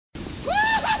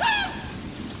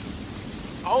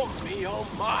Oh me, oh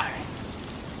my!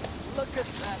 Look at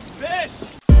that fish!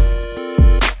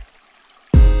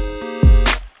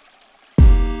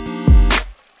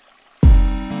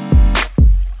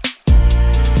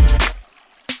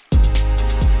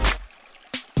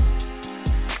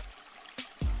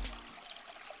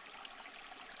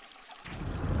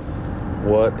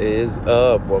 What is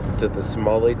up? Welcome to the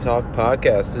Smalley Talk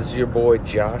Podcast. This is your boy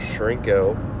Josh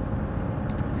Shrinko.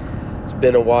 It's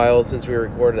been a while since we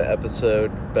recorded an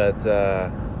episode, but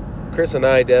Chris and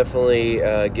I definitely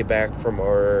get back from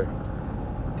our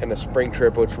kind of spring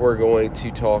trip, which we're going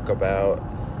to talk about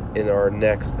in our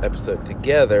next episode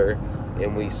together.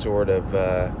 And we sort of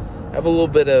have a little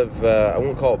bit of, I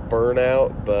won't call it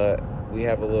burnout, but we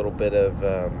have a little bit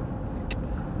of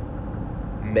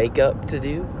makeup to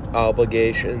do.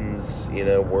 Obligations,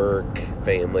 work,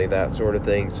 family, that sort of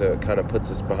thing. So it kind of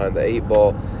puts us behind the eight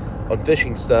ball on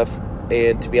fishing stuff.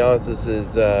 And to be honest, this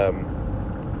is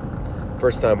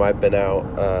first time I've been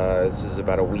out. This is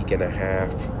about a week and a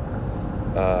half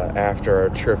after our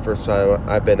trip. First time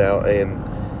I've been out, and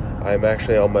I'm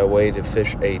actually on my way to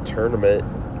fish a tournament.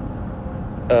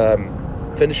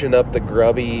 Finishing up the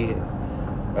GRBY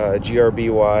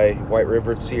GRBY White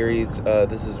River Series.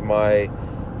 This is my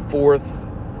fourth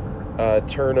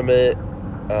tournament,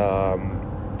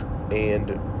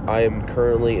 and I am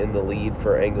currently in the lead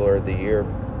for Angler of the Year.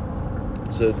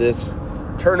 So this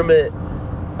tournament,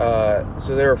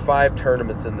 so there are 5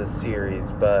 tournaments in this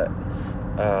series, but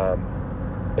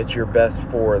it's your best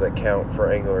 4 that count for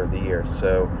Angler of the Year.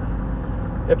 So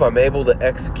if I'm able to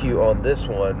execute on this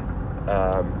one,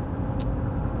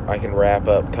 I can wrap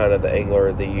up kind of the Angler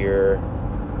of the Year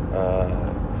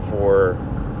for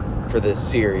this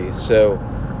series. So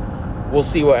we'll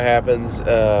see what happens,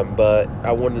 but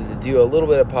I wanted to do a little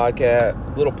bit of podcast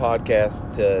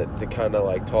to kind of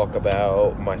like talk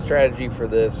about my strategy for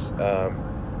this. I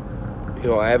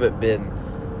haven't been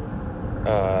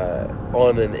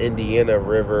on an Indiana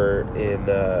river in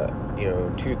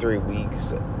 2-3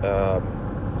 weeks,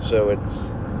 so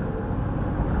it's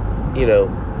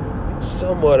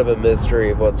somewhat of a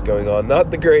mystery of what's going on.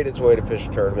 Not the greatest way to fish a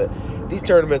tournament. These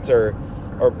tournaments are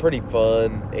pretty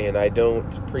fun, and I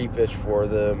don't pre-fish for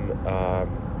them.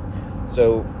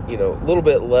 So, a little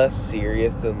bit less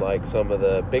serious than like some of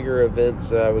the bigger events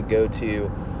that I would go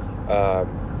to.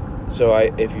 So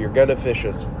if you're going to fish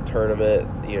a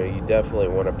tournament, you definitely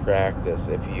want to practice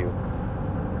if you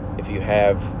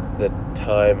have the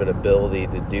time and ability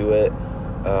to do it.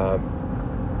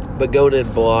 But going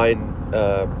in blind,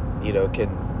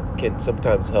 can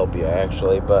sometimes help you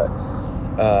actually, but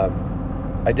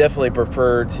I definitely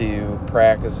prefer to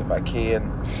practice if I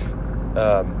can.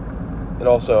 And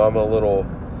also, I'm a little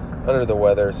under the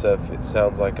weather, so if it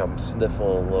sounds like I'm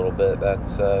sniffling a little bit,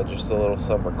 that's just a little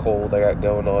summer cold I got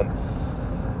going on.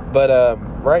 But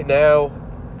right now,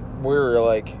 we're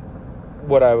like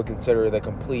what I would consider the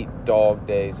complete dog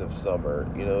days of summer.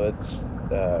 It's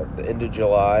the end of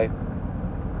July,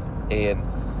 and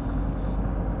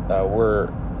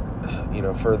we're,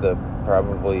 for the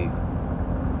probably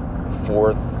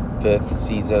 4th, 5th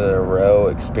season in a row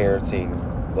experiencing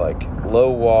like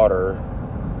low water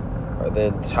the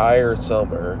entire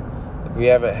summer. Like, we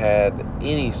haven't had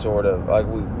any sort of, like,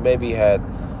 we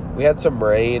had some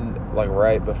rain like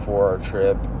right before our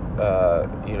trip.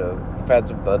 We've had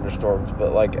some thunderstorms,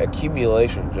 but like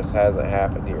accumulation just hasn't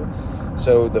happened here.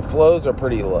 So the flows are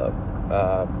pretty low.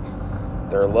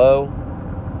 They're low,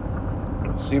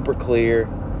 super clear.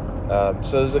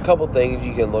 So there's a couple things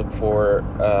you can look for,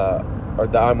 or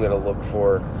that I'm going to look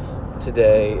for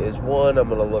today. Is one, I'm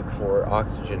going to look for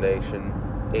oxygenation,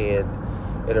 and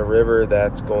in a river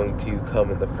that's going to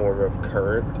come in the form of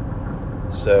current.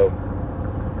 So,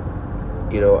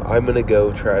 I'm going to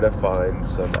go try to find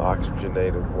some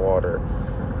oxygenated water.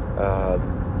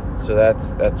 So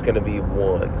that's going to be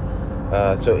one.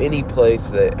 So any place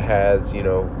that has,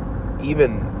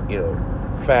 even,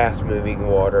 fast-moving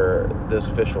water, those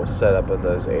fish will set up in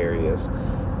those areas.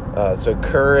 So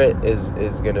current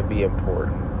is going to be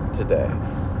important today.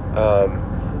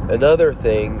 Another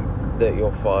thing that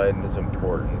you'll find is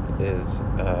important is,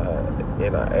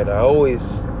 and I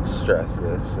always stress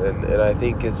this, and I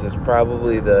think this is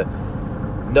probably the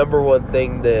number one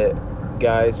thing that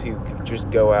guys who just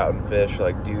go out and fish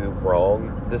do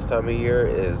wrong this time of year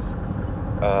is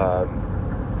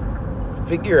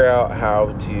figure out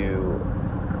how to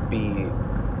be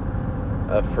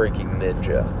a freaking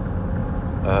ninja.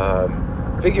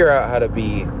 Figure out how to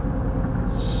be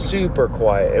super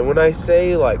quiet. And when I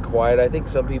say quiet, I think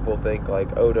some people think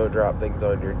don't drop things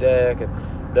on your deck. And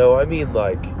no, I mean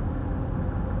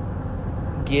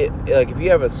if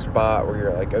you have a spot where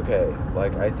you're like, okay,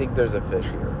 like, I think there's a fish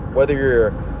here. Whether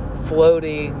you're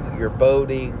floating, you're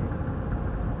boating,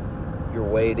 you're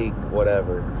wading,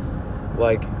 whatever.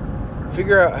 Like,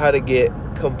 figure out how to get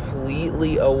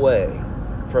completely away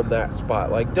from that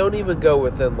spot. Like, don't even go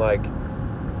within, like,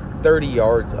 30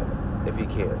 yards of it, if you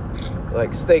can.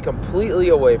 Like, stay completely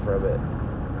away from it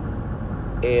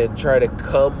and try to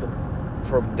come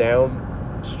from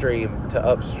downstream to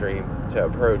upstream to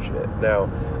approach it.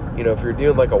 Now, if you're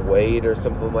doing like a wade or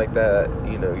something like that,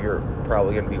 you're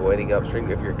probably going to be wading upstream.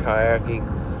 If you're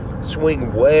kayaking,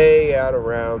 swing way out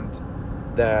around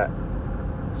that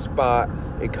spot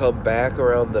and come back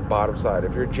around the bottom side.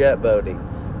 If you're jet boating,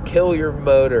 kill your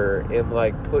motor and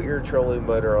like put your trolling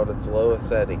motor on its lowest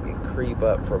setting and creep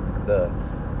up from the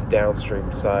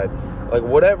downstream side. Like,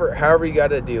 however you got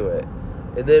to do it.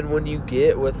 And then when you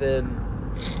get within,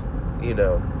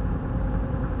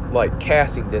 like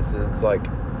casting distance, like,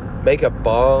 make a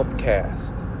bomb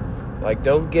cast. Like,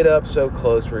 don't get up so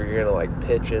close where you're gonna like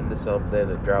pitch into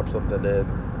something and drop something in.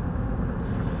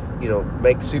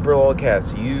 Make super long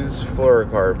casts. Use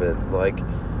fluorocarbon. Like,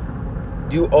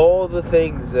 do all the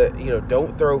things that,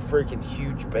 don't throw freaking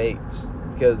huge baits.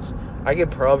 Because I can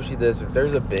promise you this, if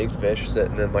there's a big fish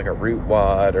sitting in like a root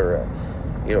wad or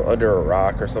under a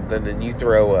rock or something, and you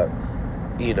throw a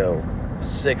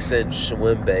 6-inch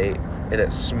swim bait and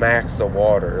it smacks the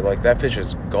water, like, that fish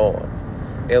is gone.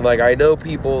 And like, I know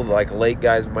people like lake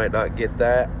guys might not get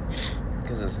that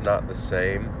because it's not the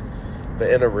same, but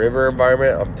in a river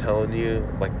environment, I'm telling you,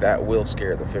 like, that will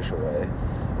scare the fish away.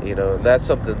 And that's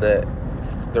something that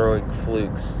throwing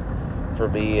flukes for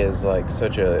me is like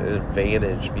such an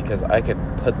advantage, because I can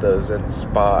put those in the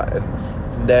spot and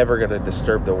it's never going to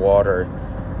disturb the water.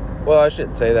 Well, I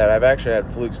shouldn't say that. I've actually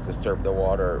had flukes disturb the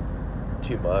water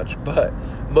too much, but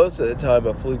most of the time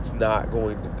a fluke's not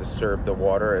going to disturb the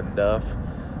water enough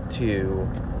to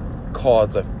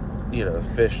cause a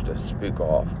fish to spook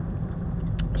off.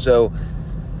 So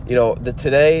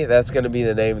today, that's going to be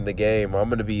the name of the game. I'm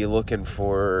going to be looking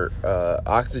for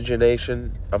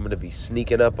oxygenation. I'm going to be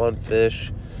sneaking up on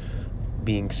fish,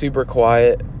 being super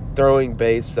quiet, throwing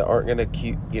baits that aren't going to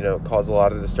cause a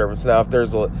lot of disturbance. Now, if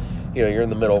there's you're in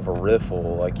the middle of a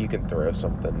riffle, like, you can throw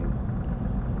something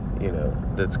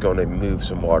that's going to move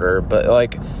some water. But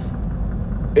like,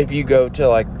 if you go to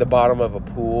like the bottom of a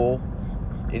pool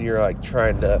and you're like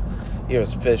trying to,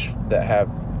 there's fish that have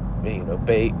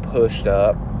bait pushed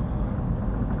up,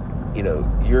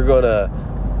 you're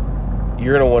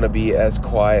gonna want to be as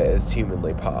quiet as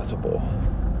humanly possible.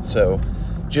 So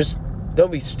just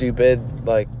don't be stupid.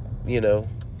 Like,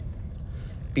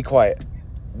 be quiet,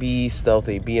 be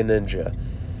stealthy, be a ninja.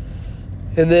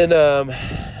 And then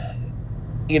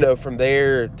from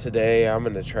there today, I'm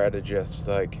going to try to just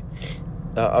like,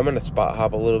 I'm going to spot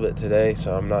hop a little bit today.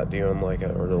 So I'm not doing like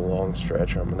a really long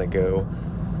stretch. I'm going to go,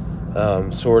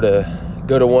 sort of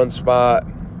go to one spot,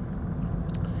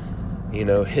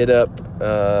 hit up,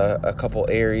 a couple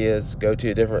areas, go to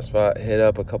a different spot, hit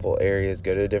up a couple areas,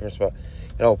 go to a different spot.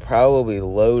 And I'll probably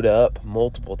load up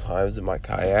multiple times in my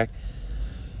kayak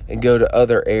and go to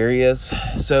other areas.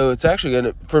 So it's actually going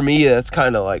to, for me, that's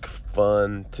kind of like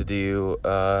fun to do,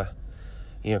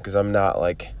 because I'm not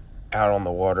like out on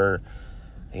the water,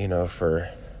 for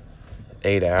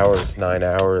 8 hours, 9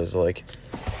 hours, like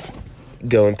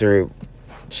going through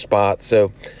spots.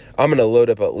 So I'm going to load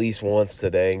up at least once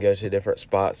today and go to a different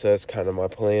spot. So that's kind of my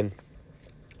plan.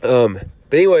 But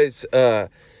anyways,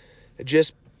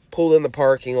 just pulled in the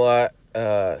parking lot,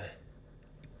 got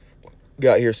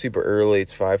here super early.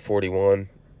 It's 5:41.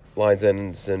 Lines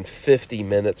ends in 50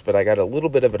 minutes, but I got a little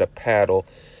bit of it a paddle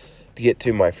to get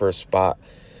to my first spot.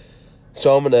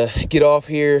 So I'm going to get off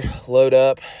here, load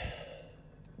up.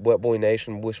 Wet Boy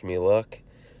Nation, wish me luck.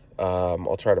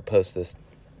 I'll try to post this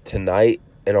tonight,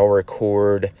 and I'll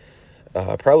record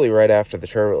probably right after the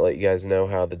tournament, let you guys know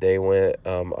how the day went.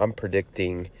 I'm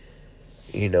predicting,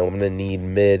 I'm going to need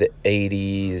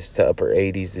mid-80s to upper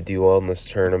 80s to do well in this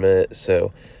tournament.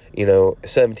 So,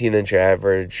 17-inch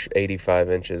average,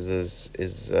 85 inches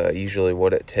is usually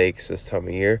what it takes this time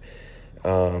of year.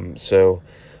 So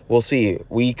we'll see.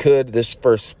 This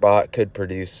first spot could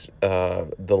produce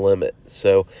the limit.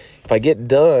 So if I get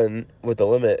done with the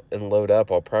limit and load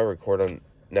up, I'll probably record on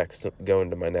going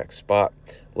to my next spot,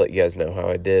 let you guys know how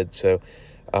I did. So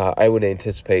I would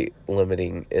anticipate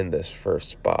limiting in this first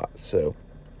spot. So,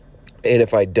 and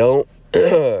if I don't,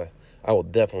 I will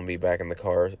definitely be back in the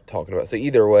car talking about it. So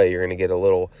either way, you're going to get a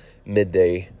little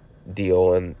midday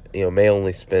deal, and, may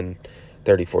only spend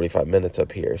 30, 45 minutes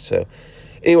up here. So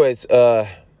anyways, like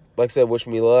I said, wish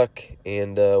me luck,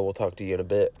 and we'll talk to you in a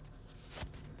bit.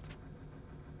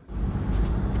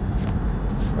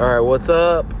 All right, what's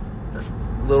up?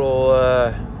 Little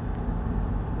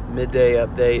midday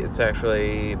update. It's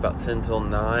actually about 10 till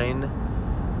 9,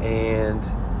 and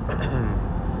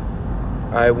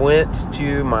I went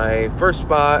to my first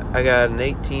spot. I got an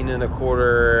 18 and a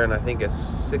quarter, and I think a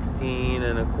 16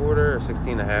 and a quarter or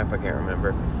 16 and a half. I can't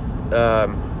remember.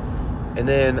 And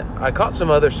then I caught some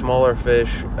other smaller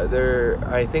fish.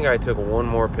 I think I took one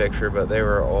more picture, but they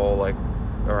were all like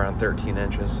around 13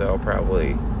 inches, so I'll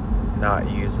probably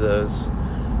not use those.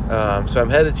 So I'm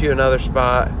headed to another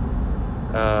spot.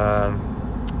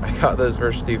 I caught those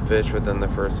first two fish within the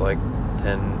first like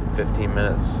 10-15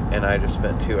 minutes, and I just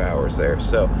spent 2 hours there.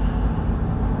 So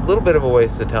a little bit of a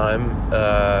waste of time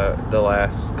the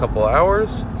last couple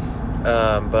hours,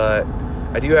 but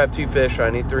I do have two fish. So I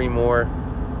need three more.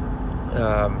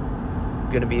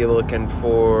 Going to be looking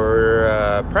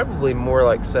for probably more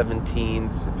like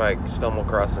 17s. If I stumble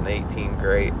across an 18,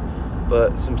 great.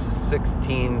 But some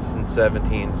 16s and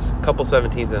 17s, a couple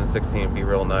 17s and a 16 would be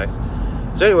real nice.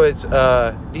 So anyways,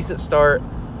 decent start.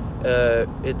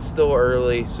 It's still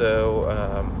early, so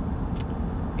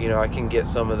I can get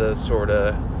some of those sort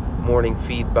of morning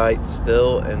feed bites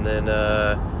still, and then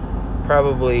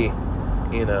probably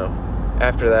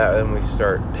after that, then we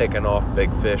start picking off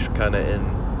big fish kind of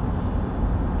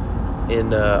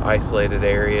in isolated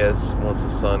areas once the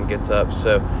sun gets up.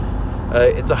 So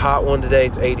it's a hot one today.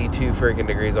 It's 82 freaking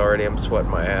degrees already. I'm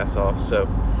sweating my ass off. So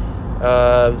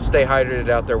stay hydrated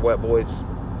out there, wet boys.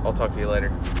 I'll talk to you later.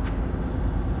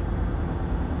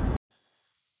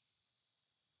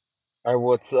 All right,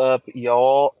 what's up,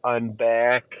 y'all? I'm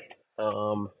back.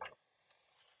 A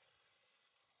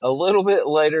little bit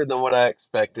later than what I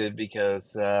expected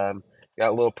because got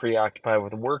a little preoccupied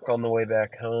with work on the way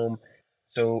back home.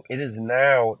 So it is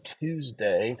now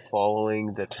Tuesday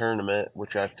following the tournament,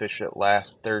 which I fished at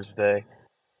last Thursday.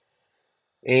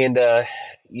 And, I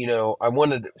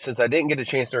wanted, since I didn't get a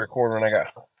chance to record when I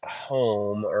got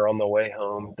home or on the way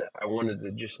home, I wanted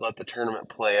to just let the tournament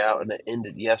play out, and it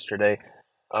ended yesterday.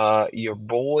 Your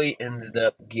boy ended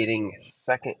up getting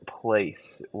second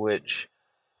place, which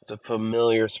is a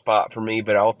familiar spot for me,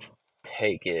 but I'll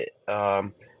take it.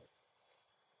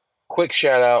 Quick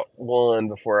shout out one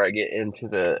before I get into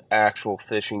the actual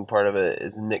fishing part of it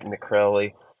is Nick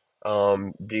Nicrelli.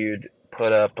 Dude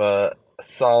put up a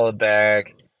solid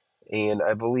bag, and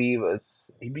I believe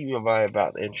he beat me by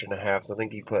about an inch and a half. So I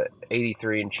think he put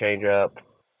 83 and change up,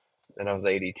 and I was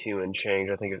 82 and change.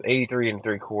 I think it was 83 and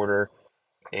three quarter,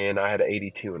 and I had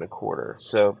 82 and a quarter.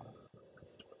 So,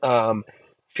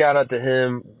 shout out to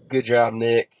him. Good job,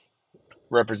 Nick,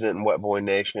 representing Wet Boy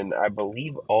Nation. I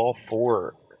believe all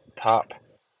four top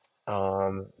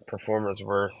performers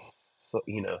were,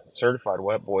 certified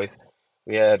wet boys.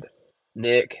 We had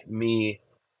Nick, me,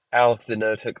 Alex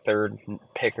Deneau took third,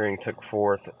 Pickering took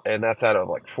fourth, and that's out of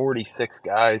like 46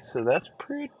 guys. So that's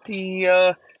pretty.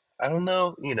 I don't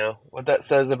know, what that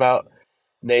says about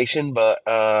Nation, but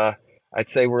I'd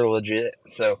say we're legit.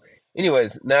 So,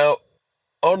 anyways, now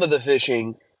on to the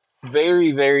fishing.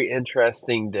 Very, very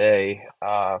interesting day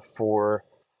for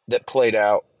that played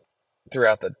out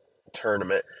throughout the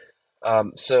tournament.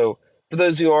 So, for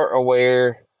those who aren't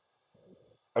aware,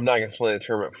 I'm not going to explain the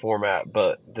tournament format,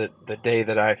 but the day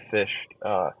that I fished,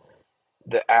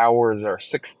 the hours are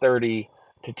 6:30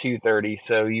 to 2:30.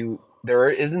 So there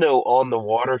is no on the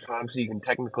water time, so you can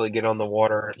technically get on the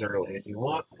water as early as you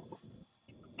want.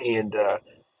 And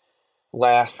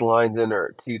last lines in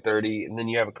are at 2:30, and then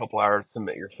you have a couple hours to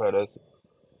submit your photos.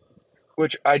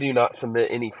 Which I do not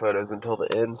submit any photos until the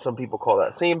end. Some people call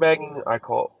that sandbagging. I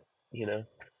call,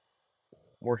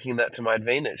 working that to my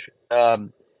advantage.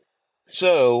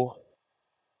 So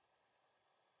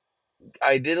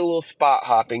I did a little spot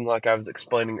hopping, like I was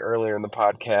explaining earlier in the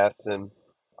podcast, and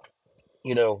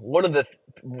one of the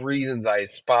reasons I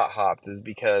spot hopped is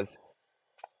because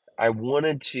I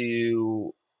wanted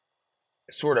to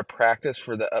sort of practice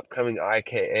for the upcoming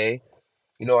IKA.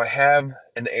 I have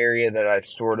an area that I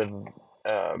sort of,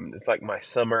 it's like my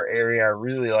summer area. I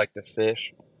really like to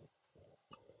fish,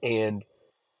 and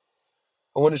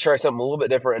I wanted to try something a little bit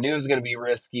different. I knew it was going to be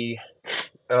risky.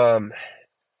 And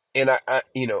I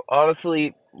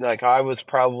honestly, like I was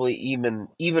probably even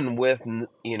with,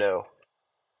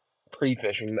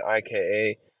 pre-fishing the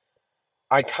IKA,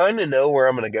 I kind of know where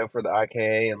I'm going to go for the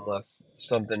IKA unless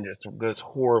something just goes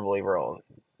horribly wrong.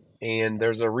 And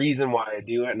there's a reason why I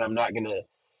do it, and I'm not going to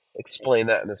explain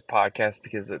that in this podcast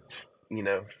because it's,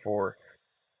 for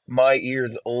my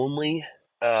ears only.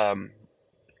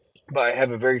 But I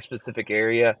have a very specific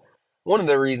area. One of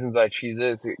the reasons I choose it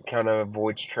is it kind of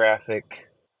avoids traffic.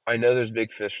 I know there's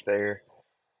big fish there.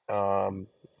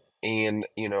 And,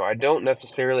 I don't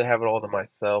necessarily have it all to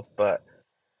myself, but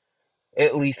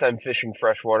at least I'm fishing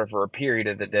freshwater for a period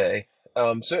of the day.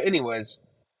 So anyways,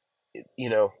 you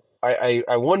know, I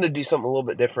wanted to do something a little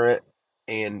bit different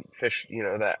and fish,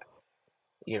 a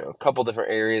couple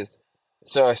different areas.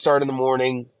 So I started in the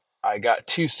morning. I got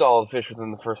two solid fish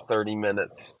within the first 30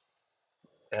 minutes.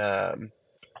 Um,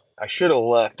 I should have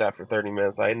left after 30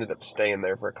 minutes. I ended up staying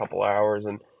there for a couple hours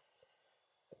and,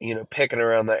 picking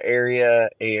around that area.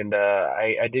 And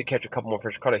I did catch a couple more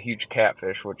fish. Caught a huge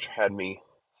catfish, which had me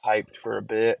hyped for a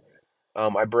bit.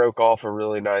 I broke off a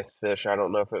really nice fish. I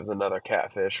don't know if it was another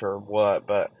catfish or what,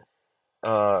 but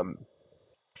um,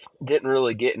 didn't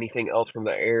really get anything else from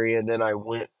the area. And then I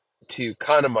went to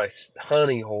kind of my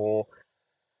honey hole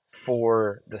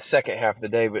for the second half of the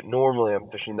day, but normally I'm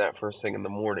fishing that first thing in the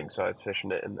morning. So I was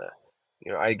fishing it in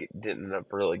didn't end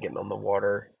up really getting on the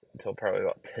water until probably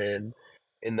about 10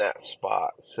 in that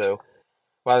spot. So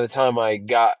by the time I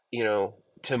got,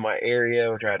 to my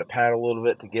area, which I had to paddle a little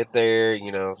bit to get there,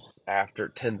 after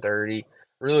 10:30,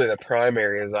 really the prime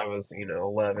areas I was,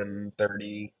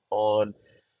 11:30 on.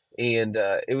 And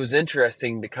it was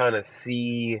interesting to kind of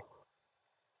see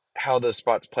how those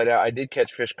spots played out. I did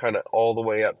catch fish kind of all the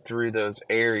way up through those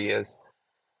areas,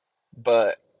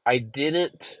 but I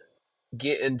didn't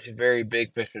get into very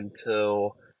big fish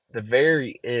until the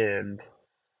very end.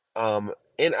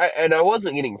 And I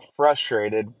wasn't getting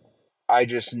frustrated. I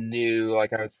just knew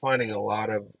like I was finding a lot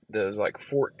of those like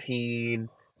 13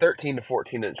 to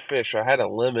 14 inch fish. So I had a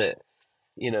limit,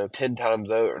 10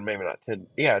 times over, maybe not 10,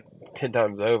 yeah, 10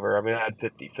 times over. I mean, I had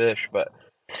 50 fish, but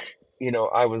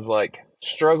I was like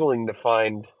struggling to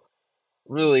find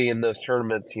really in those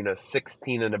tournaments,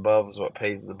 16 and above is what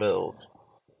pays the bills.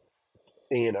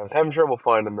 And I was having trouble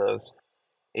finding those.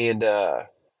 And I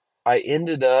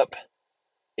ended up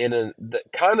in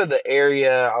kind of the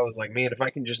area. I was like, man, if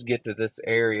I can just get to this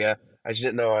area, I just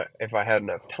didn't know if I had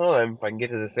enough time. If I can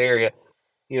get to this area,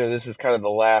 this is kind of the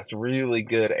last really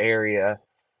good area.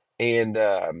 And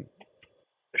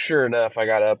sure enough, I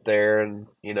got up there and,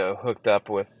 hooked up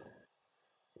with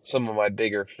some of my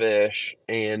bigger fish.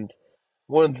 And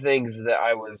one of the things that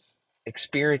I was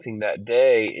experiencing that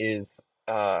day is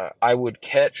I would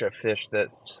catch a fish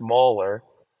that's smaller,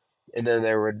 and then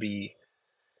there would be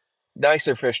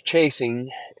nicer fish chasing,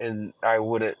 and I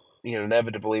wouldn't,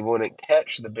 inevitably wouldn't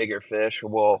catch the bigger fish.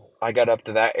 Well, I got up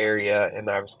to that area and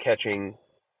I was catching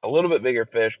a little bit bigger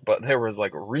fish, but there was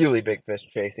like really big fish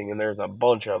chasing, and there's a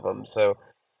bunch of them. So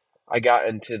I got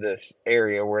into this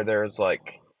area where there's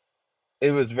like,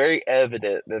 it was very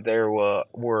evident that there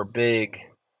were big,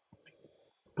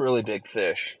 really big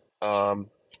fish. But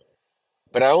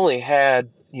I only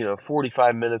had,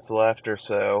 45 minutes left or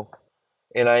so,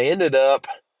 and I ended up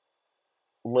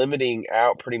limiting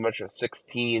out pretty much with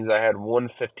 16s. I had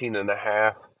 115 and a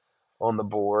half on the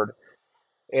board.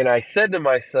 And I said to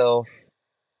myself,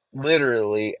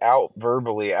 literally out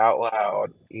verbally out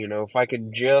loud, if I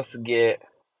could just get,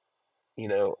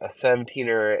 a 17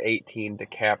 or an 18 to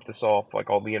cap this off, like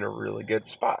I'll be in a really good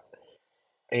spot.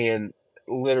 And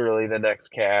literally the next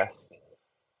cast,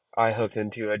 I hooked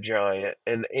into a giant.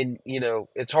 And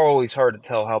it's always hard to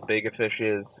tell how big a fish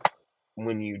is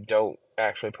when you don't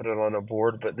actually put it on a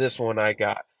board. But this one I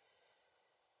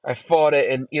fought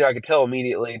it, and I could tell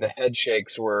immediately the head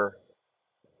shakes were,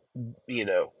 you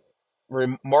know,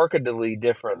 remarkably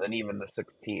different than even the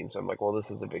 16. So I'm like, well,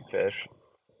 this is a big fish,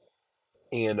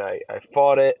 and I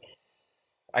fought it.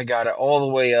 I got it all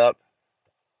the way up,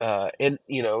 and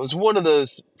it was one of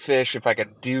those fish. If I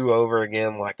could do over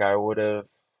again, like I would have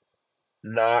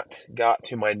not got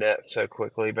to my net so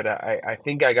quickly, but I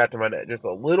think I got to my net just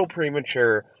a little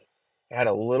premature. I had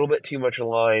a little bit too much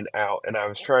line out, and I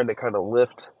was trying to kind of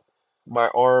lift my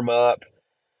arm up,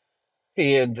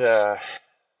 and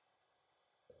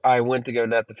I went to go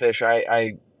net the fish.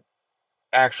 I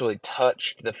actually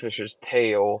touched the fish's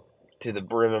tail to the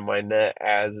brim of my net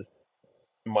as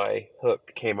my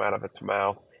hook came out of its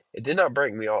mouth. It did not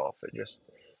break me off. It just,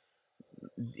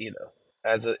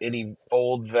 as any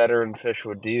old veteran fish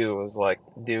would do, was like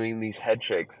doing these head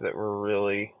shakes that were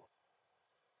really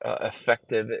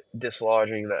effective at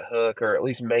dislodging that hook, or at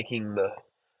least making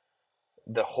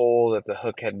the hole that the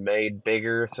hook had made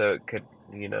bigger so it could,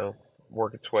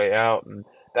 work its way out. And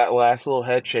that last little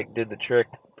head shake did the trick.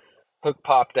 Hook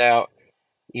popped out.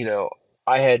 You know,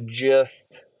 I had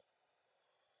just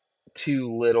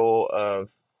too little of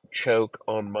choke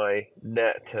on my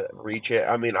net to reach it.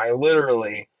 I mean, I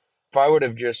literally, if I would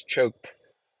have just choked,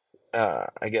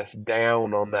 I guess,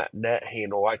 down on that net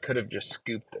handle, I could have just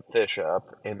scooped the fish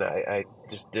up, and I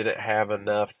just didn't have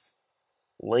enough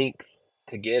length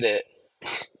to get it.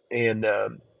 And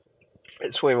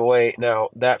It swam away. Now,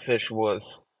 that fish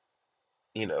was,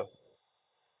 you know,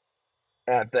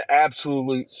 at the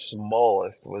absolute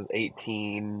smallest was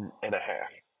 18 and a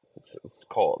half. Let's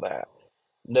call it that.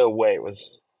 No way it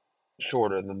was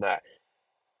shorter than that.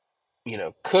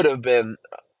 Could have been,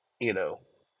 you know,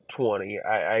 20.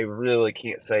 I really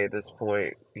can't say at this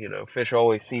point. Fish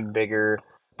always seem bigger,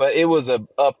 but it was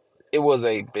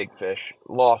a big fish.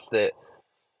 Lost it.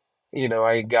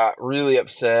 I got really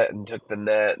upset and took the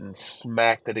net and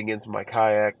smacked it against my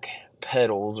kayak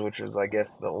pedals, which was, I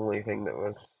guess, the only thing that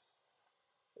was.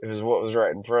 It was what was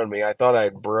right in front of me. I thought I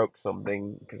broke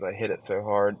something because I hit it so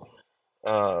hard.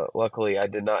 Luckily, I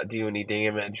did not do any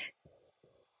damage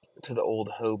to the old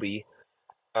Hobie.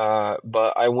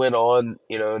 But I went on,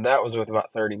 and that was with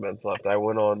about 30 minutes left. I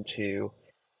went on to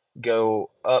go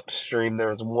upstream. There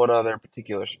was one other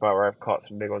particular spot where I've caught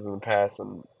some big ones in the past,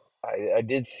 and I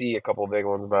did see a couple of big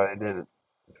ones, but I didn't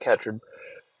catch them.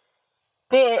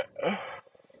 But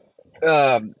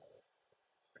um,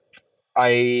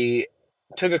 I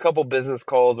took a couple business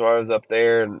calls while I was up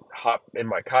there and hopped in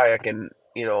my kayak, and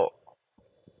I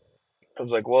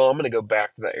was like, well, I'm gonna go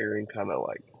back to that area and kind of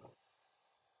like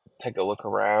take a look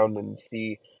around and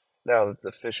see now that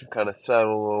the fish have kind of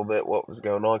settled a little bit what was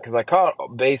going on because I caught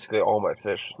basically all my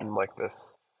fish in like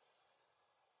this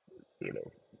you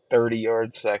know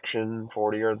 30-yard section,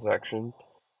 40-yard section,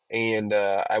 and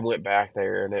I went back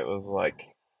there and it was like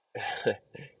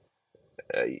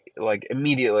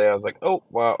immediately I was like, oh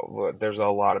wow, there's a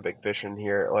lot of big fish in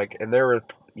here, like, and there were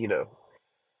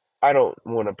I don't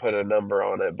want to put a number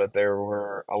on it, but there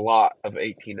were a lot of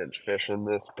 18-inch fish in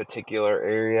this particular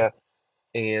area.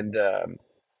 And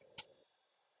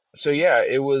so yeah,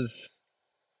 it was.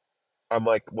 I'm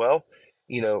like, well,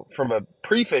 from a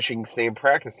pre-fishing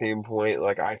practice standpoint,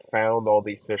 like I found all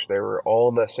these fish. They were all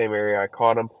in the same area. I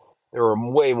caught them. There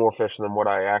were way more fish than what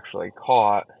I actually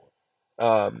caught.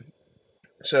 Um,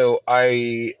 so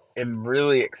I am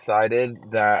really excited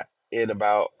that in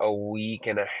about a week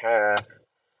and a half,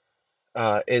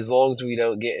 as long as we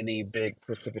don't get any big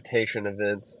precipitation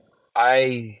events,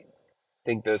 I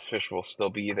think those fish will still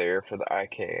be there for the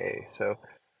IKA. So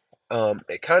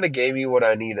it kind of gave me what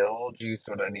I needed, a little juice,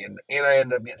 what I needed, and I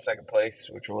ended up getting second place,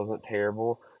 which wasn't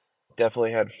terrible.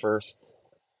 Definitely had first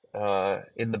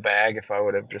in the bag if I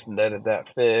would have just netted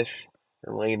that fish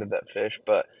or landed that fish.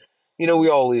 But we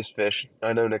all lose fish.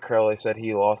 I know Nick said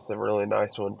he lost a really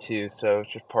nice one too, so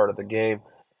it's just part of the game.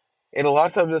 And a lot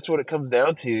of times that's what it comes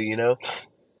down to,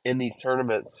 in these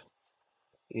tournaments.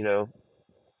 You know,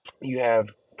 you have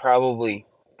probably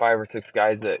 5 or 6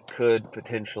 guys that could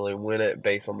potentially win it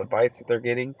based on the bites that they're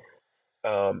getting.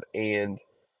 And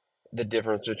the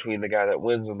difference between the guy that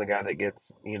wins and the guy that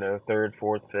gets, third,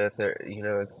 fourth, fifth,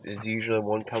 is usually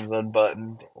one comes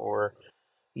unbuttoned, or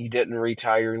you didn't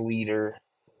retie your leader,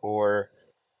 or,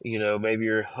 maybe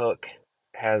your hook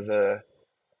has a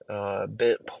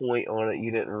bent point on it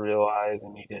you didn't realize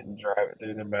and you didn't drive it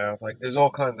through the mouth. Like, there's all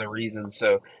kinds of reasons.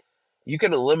 So you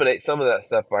can eliminate some of that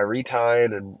stuff by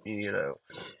retying and,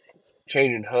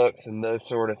 changing hooks and those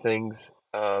sort of things.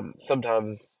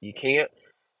 Sometimes you can't.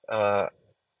 Uh,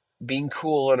 Being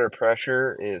cool under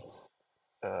pressure is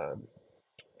um,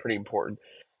 pretty important.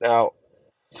 Now,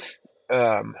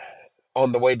 um,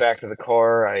 on the way back to the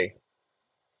car,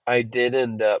 I did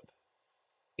end up,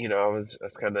 I was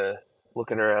kind of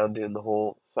looking around doing the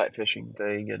whole sight fishing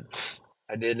thing, and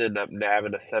I did end up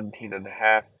nabbing a 17 and a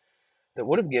half that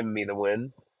would have given me the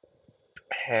win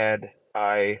had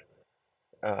I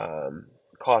um,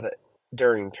 caught it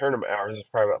during tournament hours. It was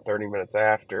probably about 30 minutes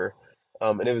after.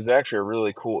 And it was actually a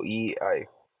really cool eat. I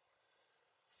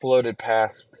floated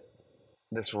past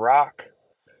this rock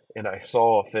and I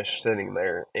saw a fish sitting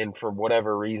there. And for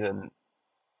whatever reason,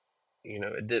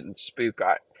 it didn't spook.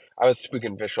 I was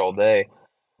spooking fish all day,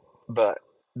 but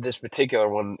this particular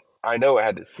one, I know it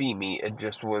had to see me. It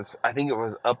just was, I think it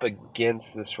was up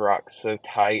against this rock so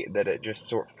tight that it just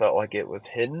sort of felt like it was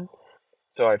hidden.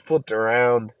 So I flipped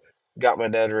around, got my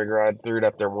Ned rig rod, threw it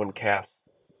up there one cast,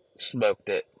 smoked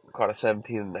it, caught a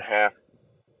 17 and a half.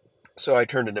 So I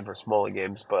turned it in for smaller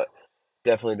games, but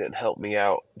definitely didn't help me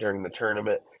out during the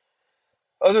tournament.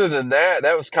 Other than that,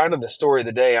 that was kind of the story of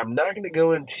the day. I'm not going to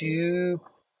go into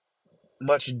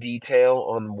much detail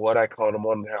on what I caught him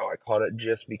on and how I caught it,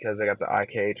 just because I got the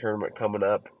IKA tournament coming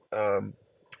up.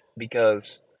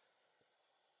 Because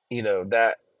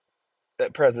that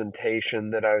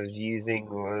presentation that I was using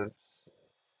was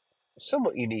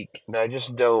somewhat unique, and I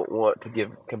just don't want to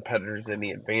give competitors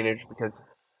any advantage because,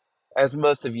 as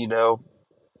most of you know,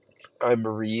 I'm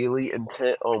really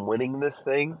intent on winning this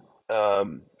thing.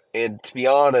 And to be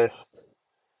honest,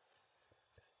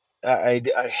 I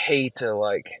hate to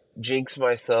like jinx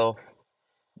myself,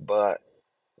 but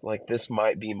like this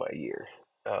might be my year.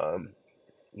 Um,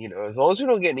 as long as we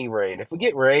don't get any rain. If we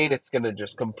get rain, it's gonna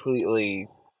just completely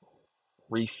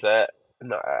reset.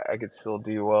 No, I could still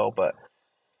do well, but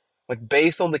like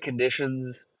based on the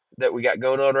conditions that we got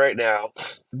going on right now,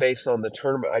 based on the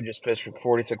tournament I just fished with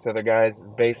 46 other guys,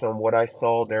 based on what I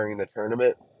saw during the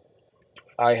tournament,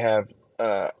 I have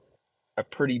uh, a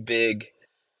pretty big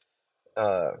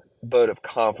uh, vote of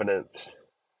confidence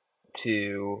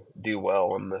to do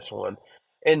well on this one.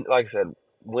 And like I said,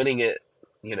 winning it,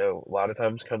 a lot of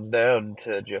times comes down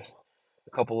to just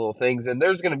a couple little things. And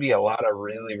there's going to be a lot of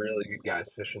really, really good guys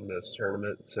fishing this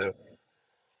tournament. So,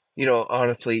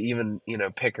 honestly, even,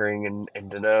 Pickering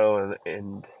and Dano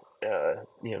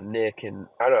Nick, and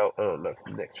I don't know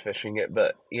if Nick's fishing it,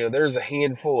 but, there's a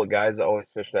handful of guys that always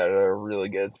fish that are really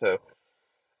good. So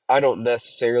I don't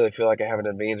necessarily feel like I have an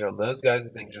advantage on those guys.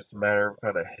 I think it's just a matter of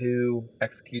kind of who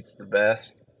executes the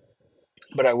best.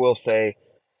 But I will say,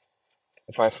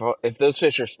 if those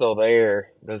fish are still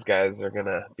there, those guys are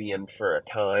gonna be in for a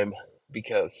time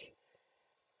because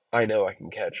I know I can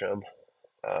catch them.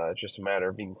 It's just a matter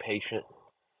of being patient.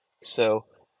 So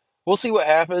we'll see what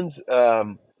happens.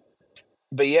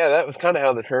 But yeah, that was kind of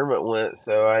how the tournament went.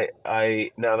 So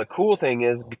I now the cool thing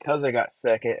is because I got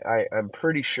second, I'm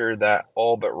pretty sure that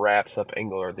all but wraps up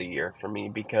Angler of the Year for me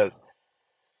because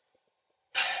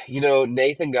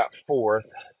Nathan got fourth,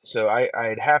 so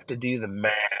I'd have to do the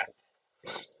math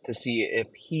to see if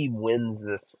he wins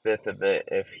this fifth event,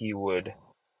 if he would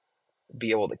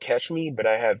be able to catch me. But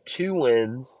I have two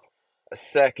wins, a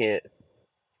second,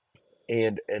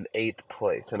 and an eighth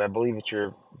place. And I believe it's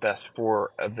your best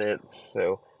four events,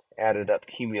 so added up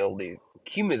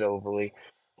cumulatively.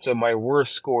 So my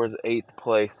worst score is eighth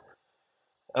place.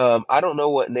 I don't know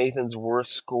what Nathan's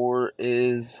worst score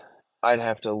is. I'd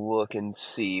have to look and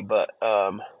see, but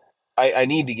I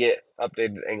need to get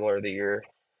updated Angler of the Year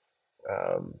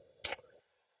um,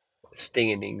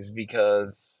 standings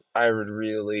because I would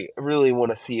really, really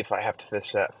want to see if I have to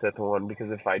fish that fifth one.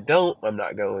 Because if I don't, I'm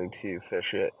not going to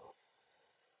fish it.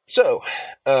 So,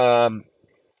 I'm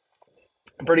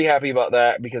pretty happy about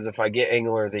that because if I get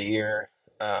Angler of the Year,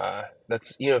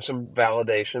 that's some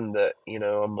validation that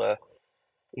I'm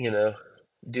you know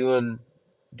doing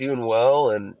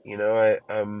well, and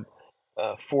I'm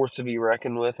a force to be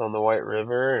reckoned with on the White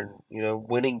River, and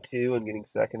winning two and getting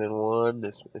second in one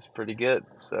is pretty good.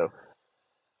 So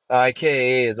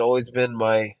IKA has always been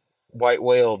my white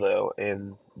whale, though,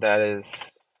 and that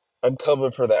is I'm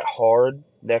coming for that hard.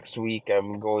 Next week,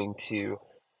 I'm going to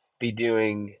be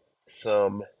doing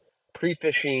some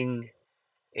pre-fishing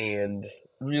and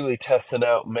really testing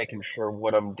out, making sure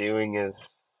what I'm doing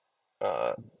is,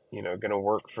 going to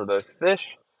work for those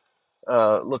fish.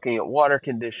 Looking at water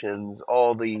conditions,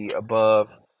 all the above.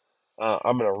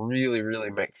 I'm going to really, really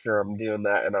make sure I'm doing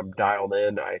that and I'm dialed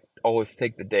in. I always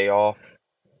take the day off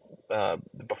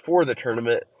before the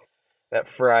tournament that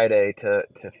Friday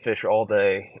to fish all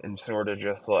day and sort of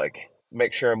just like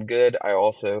make sure I'm good. I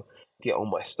also get all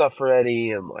my stuff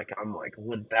ready and like I'm like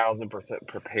 1000%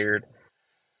 prepared.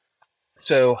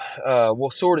 So we'll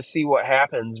sort of see what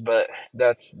happens, but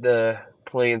that's the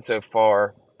plan so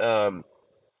far. So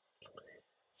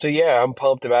yeah, I'm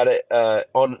pumped about it.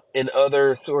 On in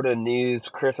other sort of news,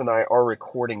 Chris and I are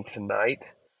recording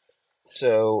tonight,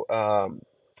 so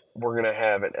we're gonna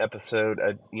have an episode,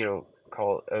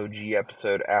 call it OG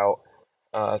episode out.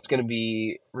 It's gonna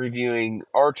be reviewing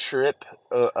our trip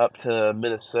up to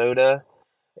Minnesota,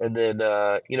 and then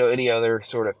any other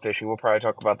sort of fishing. We'll probably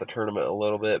talk about the tournament a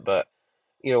little bit, but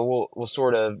we'll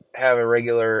sort of have a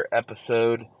regular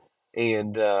episode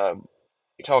and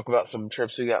talk about some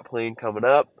trips we got planned coming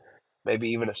up. Maybe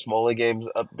even a Smalley Games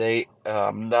update.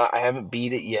 I haven't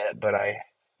beat it yet, but I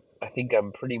think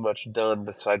I'm pretty much done.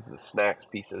 Besides the snacks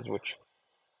pieces, which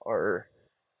are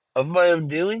of my own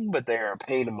doing, but they are a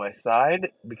pain in my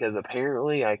side because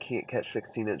apparently I can't catch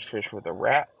 16-inch fish with a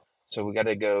wrap. So we got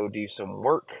to go do some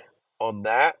work on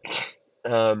that.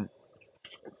 Um,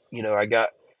 I got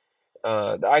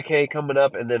the IK coming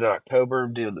up, and then in October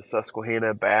I'm doing the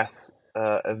Susquehanna Bass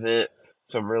event.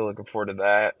 So I'm really looking forward to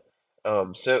that.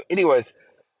 So, anyways,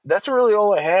 that's really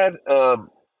all I had.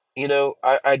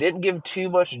 I didn't give too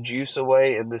much juice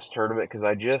away in this tournament because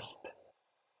I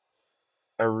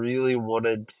really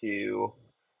wanted to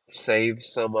save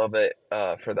some of it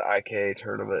for the IKA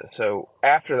tournament. So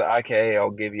after the IKA,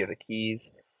 I'll give you the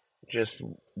keys. Just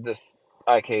this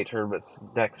IKA tournament's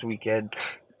next weekend,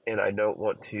 and I don't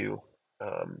want to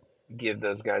give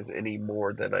those guys any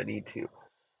more than I need to.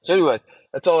 So, anyways,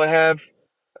 that's all I have.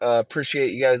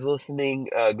 Appreciate you guys listening.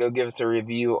 Go give us a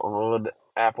review on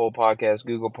Apple Podcasts,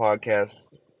 Google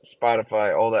Podcasts,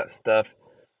 Spotify, all that stuff.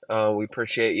 We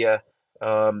appreciate you.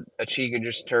 Achiga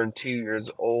just turned 2 years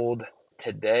old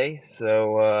today,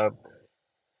 so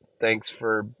thanks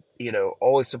for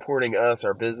always supporting us,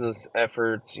 our business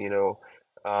efforts.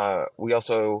 We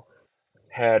also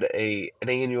had an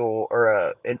annual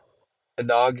or an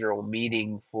inaugural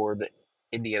meeting for the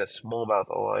Indiana Smallmouth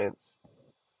Alliance.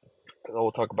 And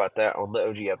we'll talk about that on the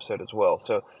OG episode as well.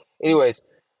 So, anyways,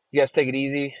 you guys take it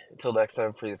easy. Until next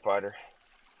time, Free the Fighter.